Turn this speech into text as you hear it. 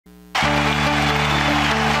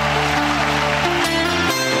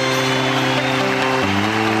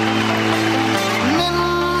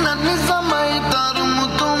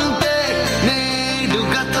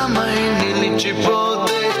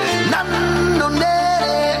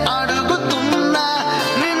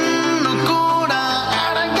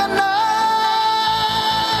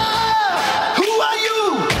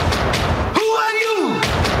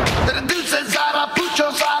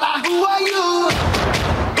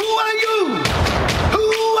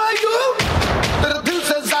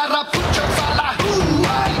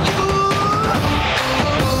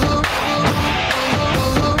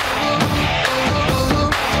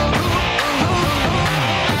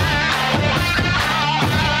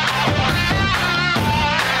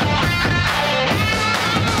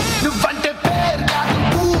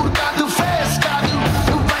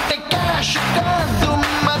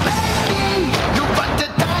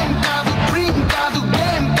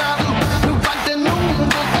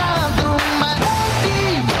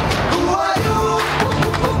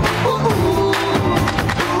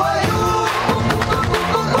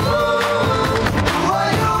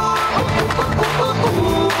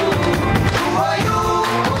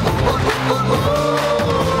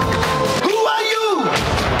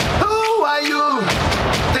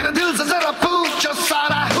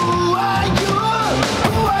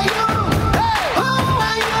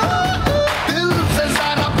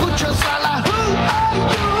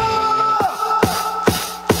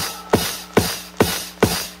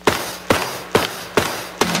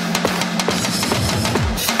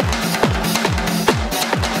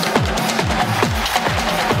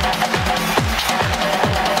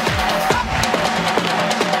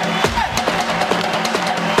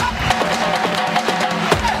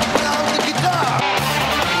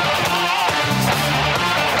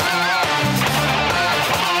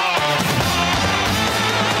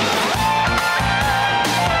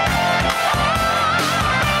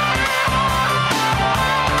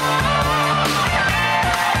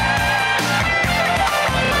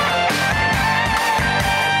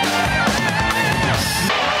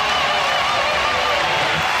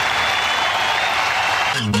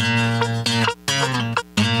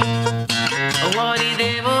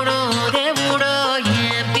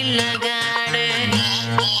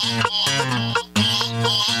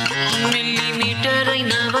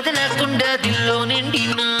వదలకుండా దిల్లో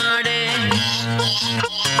నిండినాడే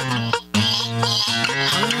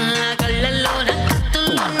కళ్ళల్లోన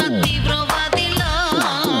కత్తుల్లోన తీవ్రవాదిలా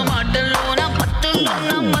మాటల్లోన పత్తుల్లోన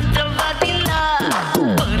మంత్రవాదిలా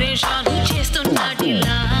పరేషాను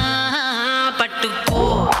చేస్తున్నాడిలా పట్టుకో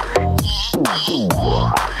పట్టుకో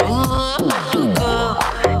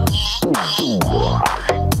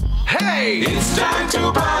Hey, it's time to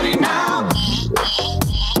party now.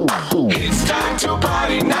 It's time to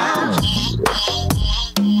party now.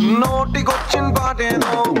 నోటికొచ్చిన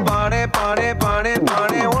పాటేదో పాడే పాడే పాడే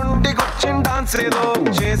పాడే ఒంటికొచ్చిన డాన్స్ ఏదో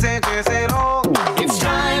చేసే చేసేలో It's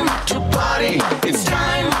time to party. It's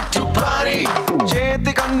time to party.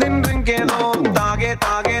 చేతికందిన drink ఏదో తాగే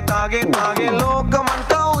తాగే తాగే తాగే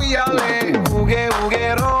లోకమంతా ఉయ్యాలే ఊగే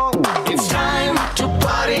ఊగేరో It's time to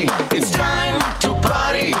party. It's time to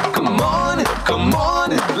party. Come on, come on.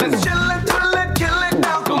 Let's chill it, thrill it, kill it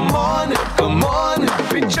now. Come on, come on.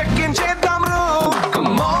 We checkin' cheddam room.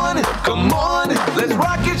 Come on, come on. Let's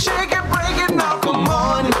rock it, shake it, break it now. Come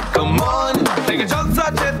on, come on. Take a jalsa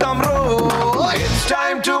cheddam room. It's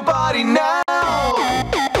time to party now.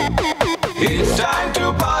 It's time to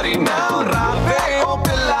party now. Rave oh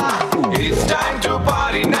pilla. It's time to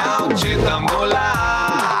party now. Cheddam gola.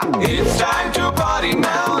 It's time to party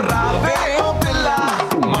now. Rave oh pilla.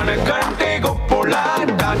 Manakante goppola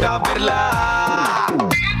Tata Birla.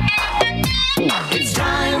 It's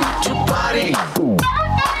time to party.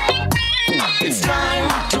 It's time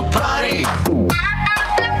to party.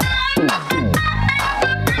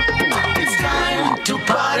 It's time to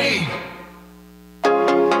party.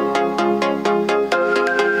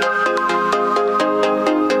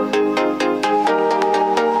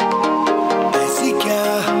 ऐसी क्या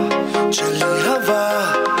चली हवा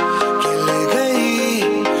कि ले गई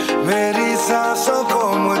मेरी सांसों को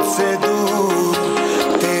मुझसे दूर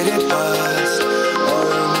तेरे पास और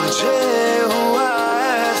मुझे हुआ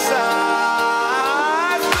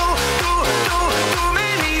एहसास तू तू तू तू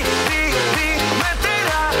मेरी थी मैं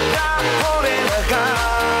तेरा होने लगा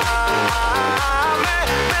मैं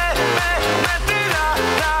तेरा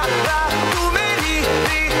तू मेरी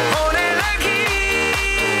थी होने लगी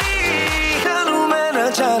जानू मैं न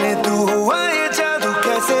जाने तू हुआ ये जादू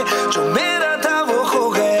कैसे जो मेरा था वो खो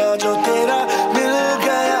गया जो तेरा मिल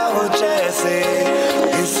गया हो जैसे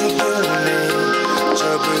इस दिल ने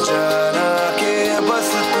जब जा